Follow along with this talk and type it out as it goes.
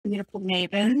beautiful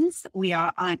maidens. We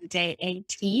are on day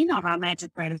 18 of our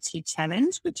Magic Gratitude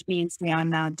Challenge, which means we are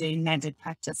now doing magic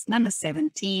practice number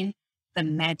 17, the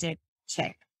Magic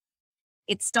Cheque.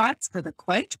 It starts with a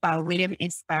quote by William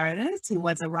S. Burroughs, who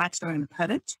was a writer and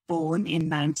poet born in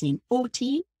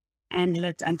 1940 and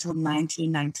lived until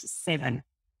 1997.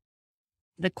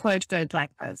 The quote goes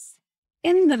like this: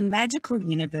 "In the magical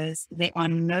universe, there are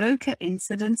no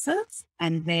coincidences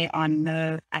and there are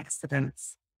no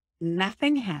accidents.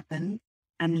 Nothing happens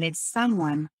unless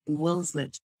someone wills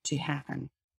it to happen."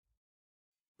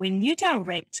 When you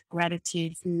direct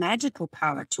gratitude's magical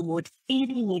power toward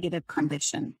any negative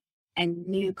condition, a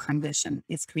new condition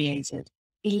is created,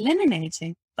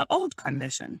 eliminating the old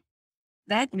condition.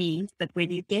 That means that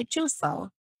when you get yourself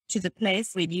to the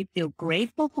place where you feel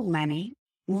grateful for money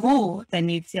more than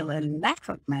you feel a lack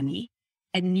of money,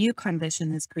 a new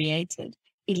condition is created,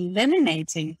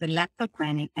 eliminating the lack of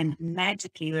money and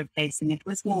magically replacing it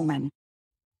with more money.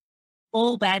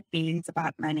 All bad feelings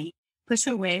about money push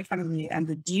away from you and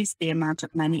reduce the amount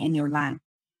of money in your life.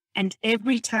 And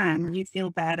every time you feel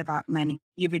bad about money,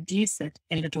 you reduce it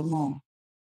a little more.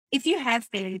 If you have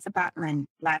feelings about money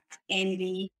like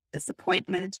envy,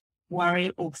 disappointment,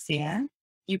 worry, or fear,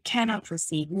 you cannot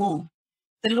receive more.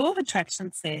 The law of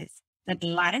attraction says that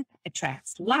like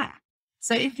attracts like.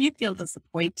 So if you feel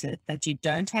disappointed that you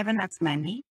don't have enough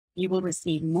money, you will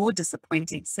receive more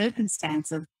disappointing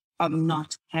circumstances of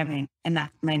not having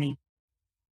enough money.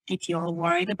 If you're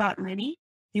worried about money,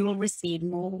 you will receive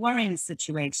more worrying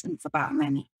situations about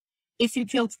money. If you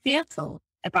feel fearful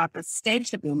about the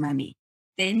state of your money,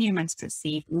 then you must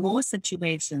receive more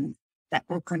situations that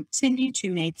will continue to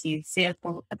make you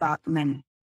fearful about money.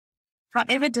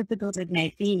 However difficult it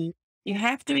may be, you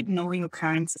have to ignore your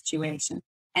current situation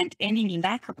and any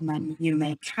lack of money you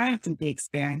may currently be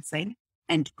experiencing,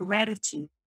 and gratitude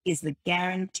is the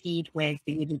guaranteed way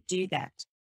for you to do that.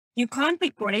 You can't be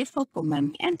grateful for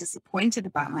money and disappointed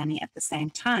about money at the same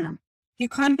time. You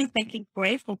can't be thinking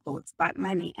grateful thoughts about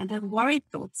money and have worried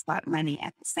thoughts about money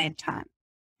at the same time.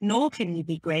 Nor can you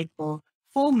be grateful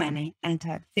for money and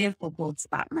have fearful thoughts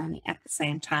about money at the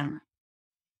same time.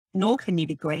 Nor can you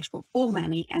be grateful for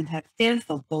money and have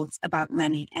fearful thoughts about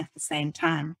money at the same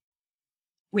time.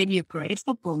 When you're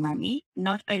grateful for money,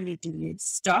 not only do you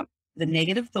stop the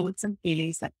negative thoughts and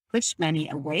feelings that push money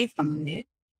away from you,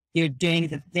 you're doing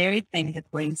the very thing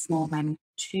that brings more money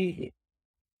to you.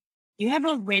 You have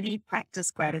already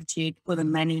practiced gratitude for the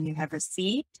money you have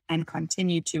received and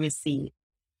continue to receive.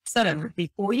 So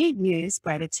before you use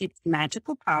gratitude's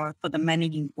magical power for the money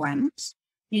you want,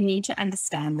 you need to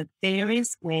understand the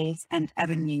various ways and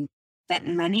avenues that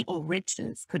money or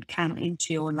riches could come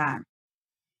into your life.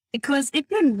 Because if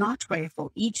you're not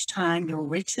grateful each time your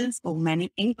riches or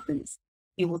money increase,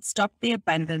 you will stop the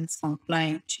abundance from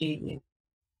flowing to you.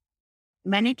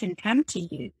 Money can come to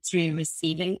you through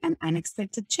receiving an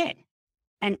unexpected check,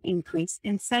 an increase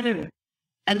in salary,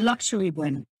 a luxury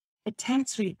win, a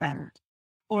tax refund,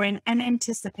 or an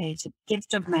unanticipated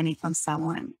gift of money from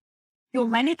someone. Your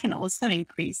money can also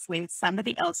increase when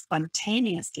somebody else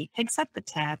spontaneously picks up the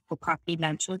tab for coffee,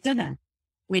 lunch, or dinner,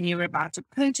 when you're about to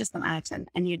purchase an item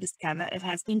and you discover it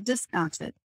has been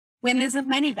discounted, when there's a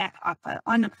money back offer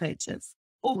on a purchase,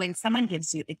 or when someone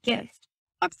gives you a gift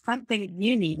of something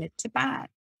you needed to buy.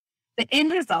 The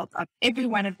end result of every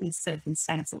one of these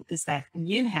circumstances is that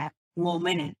you have more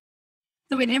money.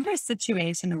 So whenever a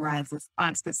situation arises,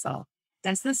 ask yourself,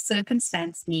 does this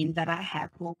circumstance mean that I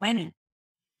have more money?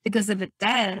 Because if it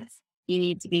does, you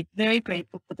need to be very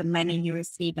grateful for the money you're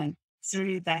receiving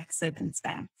through that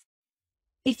circumstance.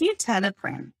 If you tell a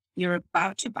friend you're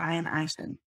about to buy an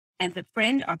item and the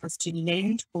friend offers to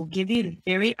lend or give you the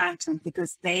very item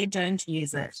because they don't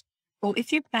use it, or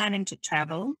if you're planning to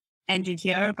travel and you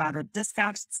hear about a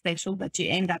discounted special that you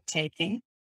end up taking,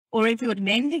 or if your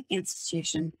lending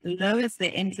institution lowers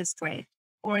their interest rate,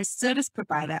 or a service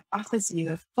provider offers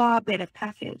you a far better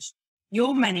package,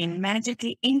 your money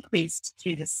magically increased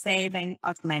through the saving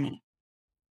of money.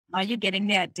 Are you getting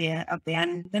the idea of the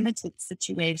unlimited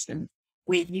situation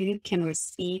where you can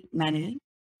receive money?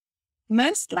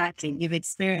 Most likely you've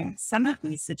experienced some of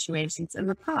these situations in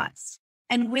the past,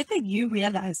 and whether you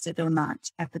realized it or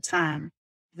not at the time,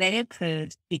 they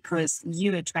occurred because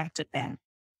you attracted them.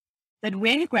 But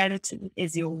when gratitude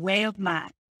is your way of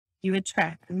life, you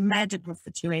attract magical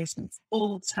situations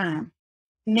all the time.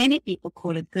 Many people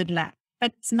call it good luck,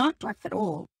 but it's not luck at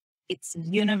all. It's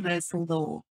universal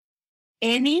law.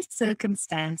 Any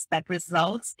circumstance that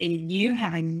results in you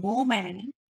having more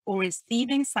money or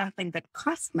receiving something that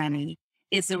costs money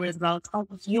is a result of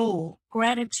your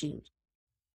gratitude.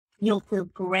 You'll feel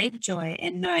great joy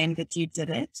in knowing that you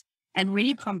did it, And when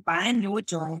you combine your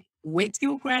joy with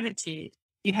your gratitude,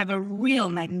 you have a real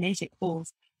magnetic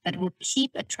force that will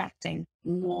keep attracting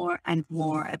more and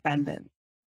more abundance.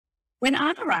 When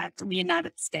I arrived in the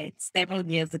United States several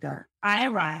years ago, I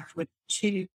arrived with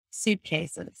 2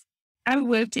 suitcases. I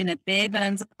worked in a bare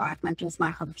bones apartment with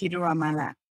my computer on my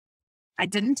lap. I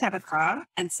didn't have a car,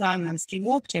 and so I mostly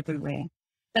walked everywhere.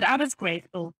 But I was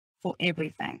grateful for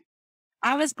everything.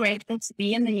 I was grateful to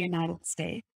be in the United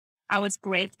States. I was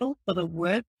grateful for the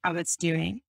work I was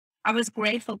doing. I was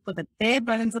grateful for the bare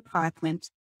bones apartment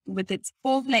with its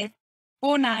 4 plates,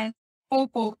 4 knives, 4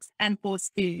 forks, and 4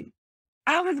 spoons.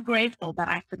 I was grateful that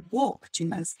I could walk to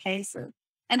most places.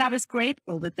 And I was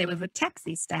grateful that there was a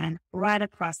taxi stand right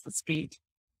across the street.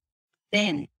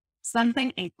 Then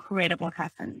something incredible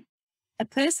happened. A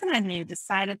person I knew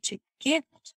decided to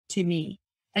gift to me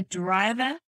a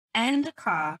driver and a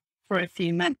car for a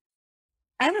few months.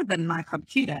 Other than my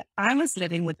computer, I was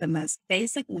living with the most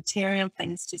basic material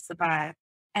things to survive.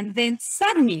 And then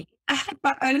suddenly I had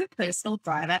my own personal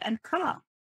driver and car.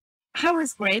 I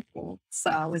was grateful, so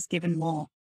I was given more.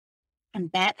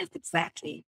 And that is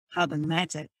exactly how the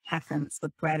magic happens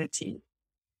with gratitude.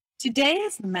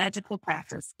 Today's magical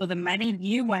practice for the money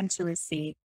you want to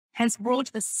receive has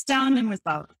brought astounding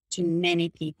results to many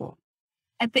people.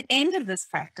 At the end of this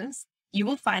practice, you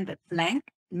will find a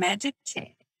blank magic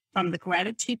check from the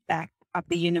gratitude bank of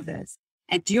the universe,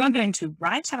 and you are going to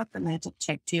write out the magic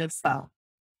check to yourself.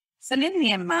 Fill in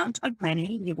the amount of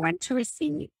money you want to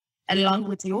receive, along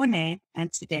with your name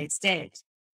and today's date.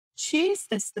 Choose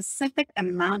the specific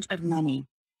amount of money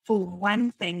for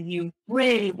one thing you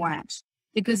really want,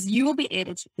 because you will be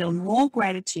able to feel more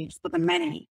gratitude for the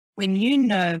money when you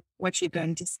know what you're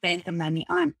going to spend the money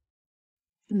on.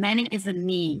 Money is a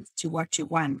means to what you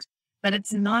want, but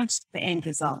it's not the end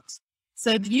result.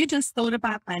 So if you just thought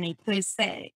about money per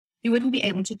se, you wouldn't be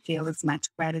able to feel as much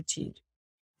gratitude.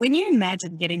 When you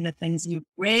imagine getting the things you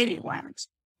really want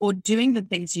or doing the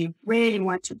things you really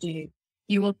want to do,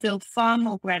 you will feel far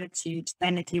more gratitude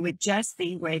than if you were just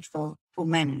being grateful for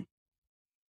money.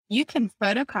 You can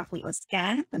photocopy or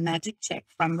scan the magic check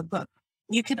from the book.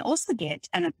 You can also get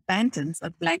an abundance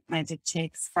of blank magic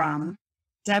checks from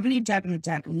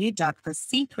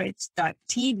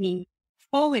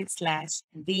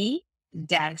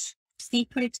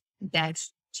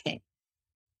www.the-secret.check.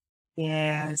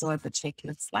 Here's what the check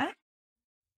looks like.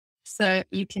 So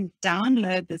you can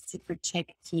download the secret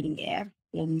check PDF.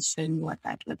 Let me show you what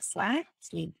that looks like.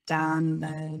 So you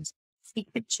download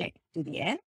secret check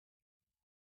PDF.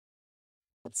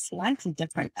 It's slightly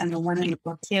different than the one in the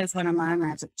book. Here's one of my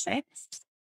magic checks.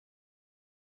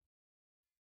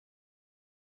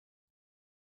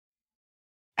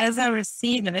 As I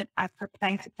receive it, I put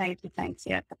thank you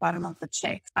at the bottom of the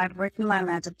check. I've written my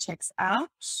magic checks out.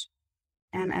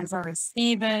 And as I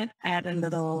receive it, add a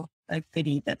little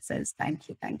goodie that says thank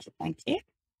you.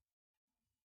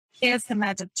 Here's the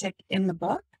magic check in the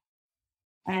book.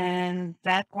 And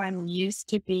that one used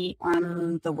to be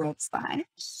on the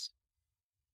website.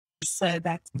 So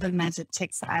that's the magic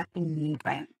checks I've been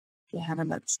using. You have a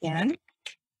look here.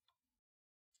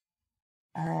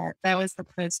 That was the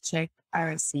first check I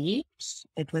received.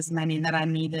 It was money that I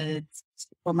needed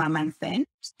for my month end.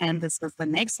 And this was the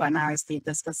next one I received.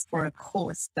 This was for a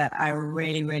course that I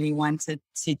really, really wanted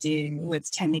to do with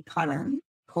Tammy Collins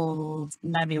called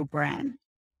Love Your Brand.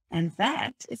 And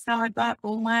that is how I got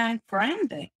all my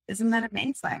branding. Isn't that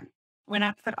amazing? When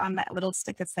I put on that little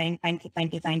sticker saying thank you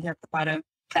at the bottom,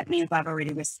 that means I've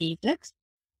already received it.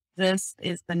 This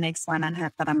is the next one I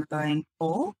have that I'm going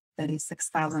for,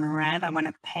 36,000 Rand. I want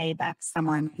to pay back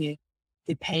someone who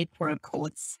paid for a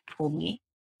course for me.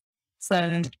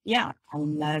 So yeah, I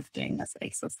love doing this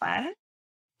exercise.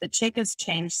 The check has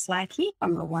changed slightly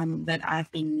from the one that I've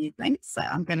been using. So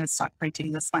I'm going to start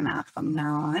printing this one out from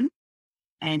now on.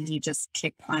 And you just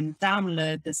click on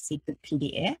download the secret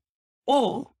PDF,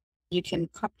 or you can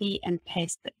copy and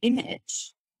paste the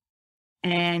image,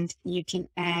 and you can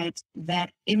add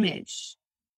that image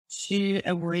to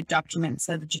a Word document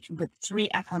so that you can put 3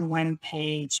 up on one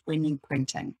page when you're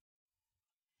printing.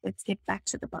 Let's get back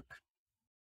to the book.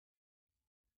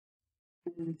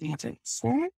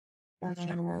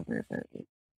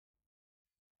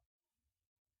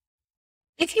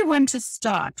 If you want to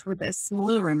start with a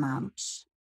smaller amount,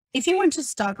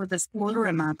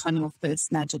 on your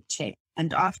first magic check,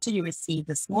 and after you receive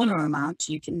the smaller amount,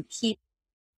 you can keep.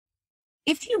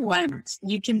 If you want,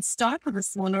 you can start with a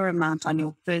smaller amount on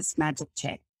your first magic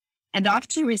check, and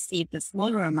after you receive the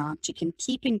smaller amount, you can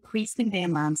keep increasing the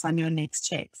amounts on your next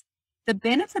checks. The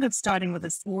benefit of starting with a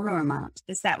smaller amount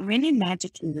is that when you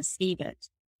magically receive it,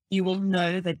 you will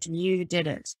know that you did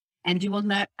it. and you will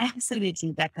know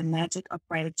absolutely that the magic of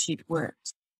gratitude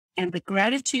works. And the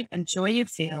gratitude and joy you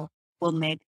feel will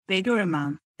make bigger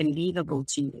amounts believable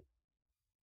to you.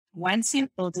 Once you've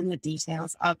filled in the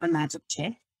details of the magic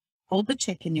check, hold the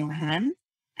check in your hand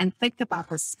and think about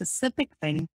the specific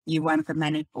thing you want the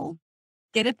money for.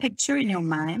 Get a picture in your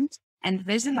mind and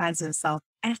visualize yourself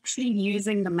actually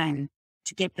using the money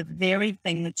to get the very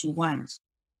thing that you want,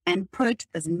 and put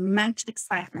as much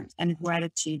excitement and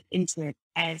gratitude into it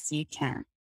as you can.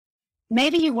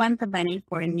 Maybe you want the money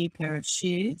for a new pair of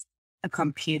shoes, a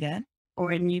computer,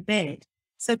 or a new bed.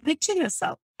 So picture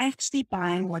yourself actually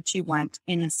buying what you want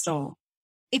in a store.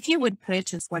 If you would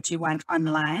purchase what you want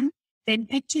online, then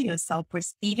picture yourself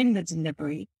receiving the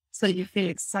delivery so you feel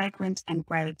excitement and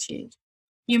gratitude.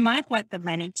 You might want the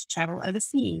money to travel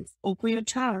overseas or for your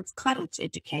child's college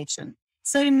education.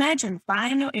 So imagine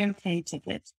buying your airplane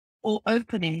ticket or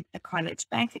opening a college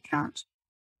bank account,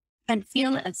 and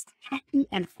feel as happy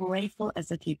and grateful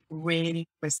as if you've really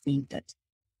received it.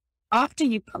 After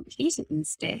you've completed these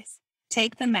steps,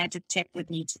 take the magic check with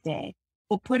you today,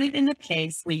 or put it in a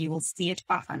place where you will see it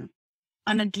often.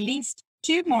 On at least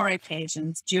 2 more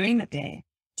occasions during the day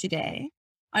today,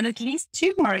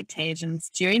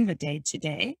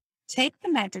 take the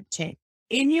magic check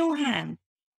in your hand.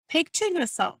 Picture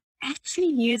yourself actually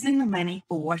using the money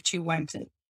for what you wanted,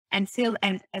 and feel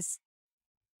on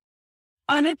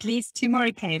at least 2 more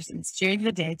occasions during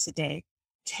the day today,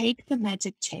 take the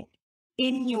magic check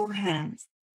in your hands.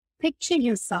 Picture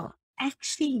yourself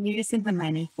actually using the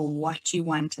money for what you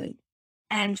wanted,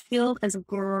 and feel as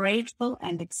grateful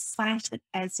and excited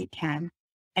as you can,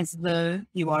 as though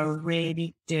you are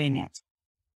already doing it.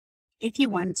 If you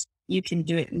want, you can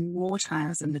do it more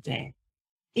times in the day.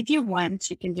 If you want,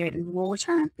 you can do it more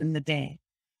times in the day.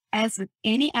 As with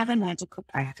any other magical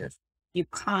practice, you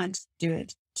can't do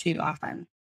it too often.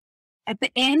 At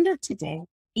the end of today,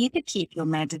 either keep your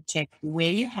magic check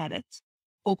where you had it,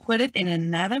 or put it in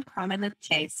another prominent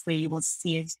place where you will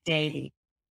see it daily.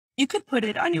 You could put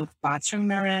it on your bathroom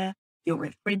mirror, your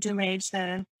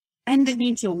refrigerator,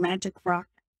 underneath your magic rock,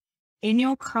 in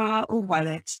your car or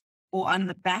wallet, or on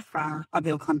the background of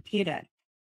your computer.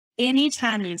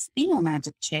 Anytime you see your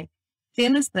magic check,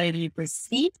 feel as though you've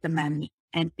received the money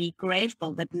and be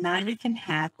grateful that now you can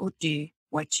have or do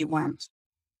what you want.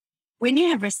 When you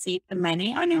have received the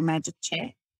money on your magic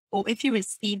check, or if you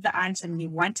receive the item you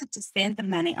wanted to spend the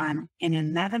money on in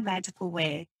another magical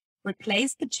way,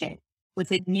 replace the check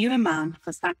with a new amount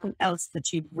for something else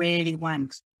that you really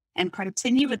want, and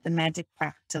continue with the magic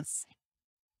practice.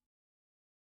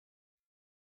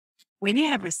 When you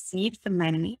have received the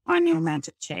money on your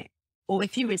magic check, or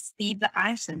if you receive the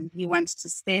item you want to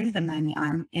spend the money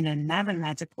on in another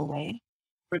magical way,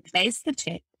 replace the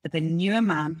check with a new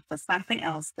amount for something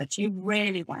else that you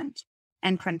really want,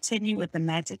 and continue with the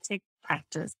magic check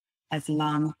practice as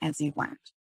long as you want.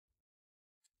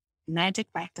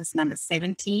 Magic practice number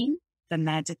 17, the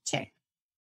magic check.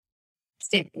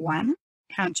 Step 1,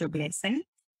 count your blessings.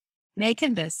 Make a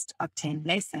list of 10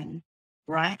 blessings.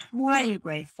 Write why you're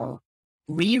grateful.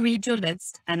 Reread your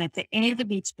list, and at the end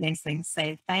of each blessing,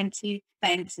 say thank you,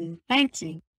 thank you, thank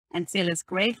you, and feel as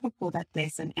grateful for that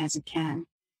blessing as you can.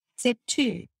 Step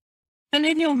 2, fill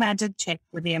in your magic check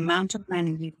with the amount of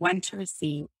money you want to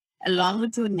receive, along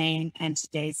with your name and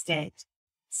today's date.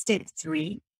 Step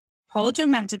 3, hold your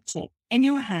magic check in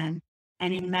your hand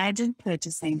and imagine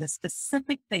purchasing the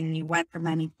specific thing you want the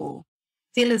money for.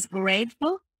 Feel as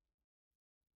grateful.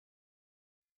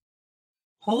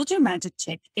 Hold your magic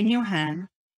check in your hand.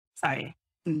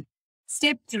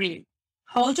 Step 3,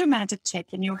 hold your magic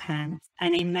check in your hand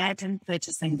and imagine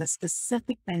purchasing the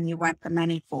specific thing you want the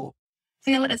money for.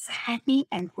 Feel as happy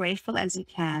and grateful as you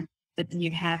can that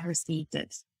you have received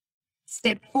it.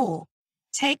 Step 4,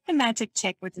 take the magic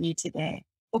check with you today,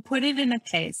 or put it in a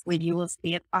place where you will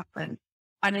see it often.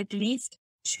 On at least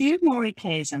 2 more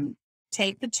occasions,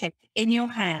 take the check in your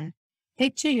hand,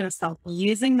 picture yourself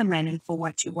using the money for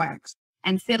what you want,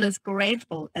 and feel as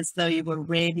grateful as though you were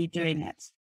really doing it.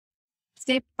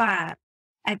 Step 5,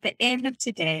 at the end of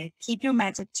today, keep your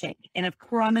magic check in a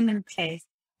prominent place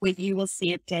where you will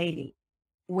see it daily.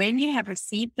 When you have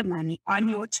received the money on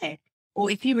your check, or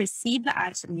if you receive the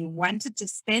item you wanted to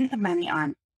spend the money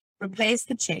on, replace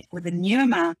the check with a new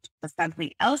amount for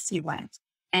something else you want,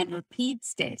 and repeat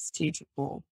steps 2 to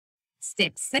 4.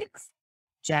 Step 6,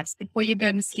 just before you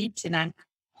go to sleep tonight,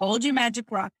 hold your magic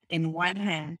rock in one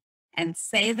hand and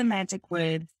say the magic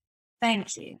words,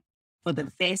 thank you, for the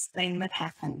best thing that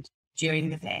happened during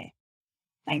the day.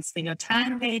 Thanks for your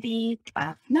time, baby.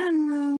 Bye for now.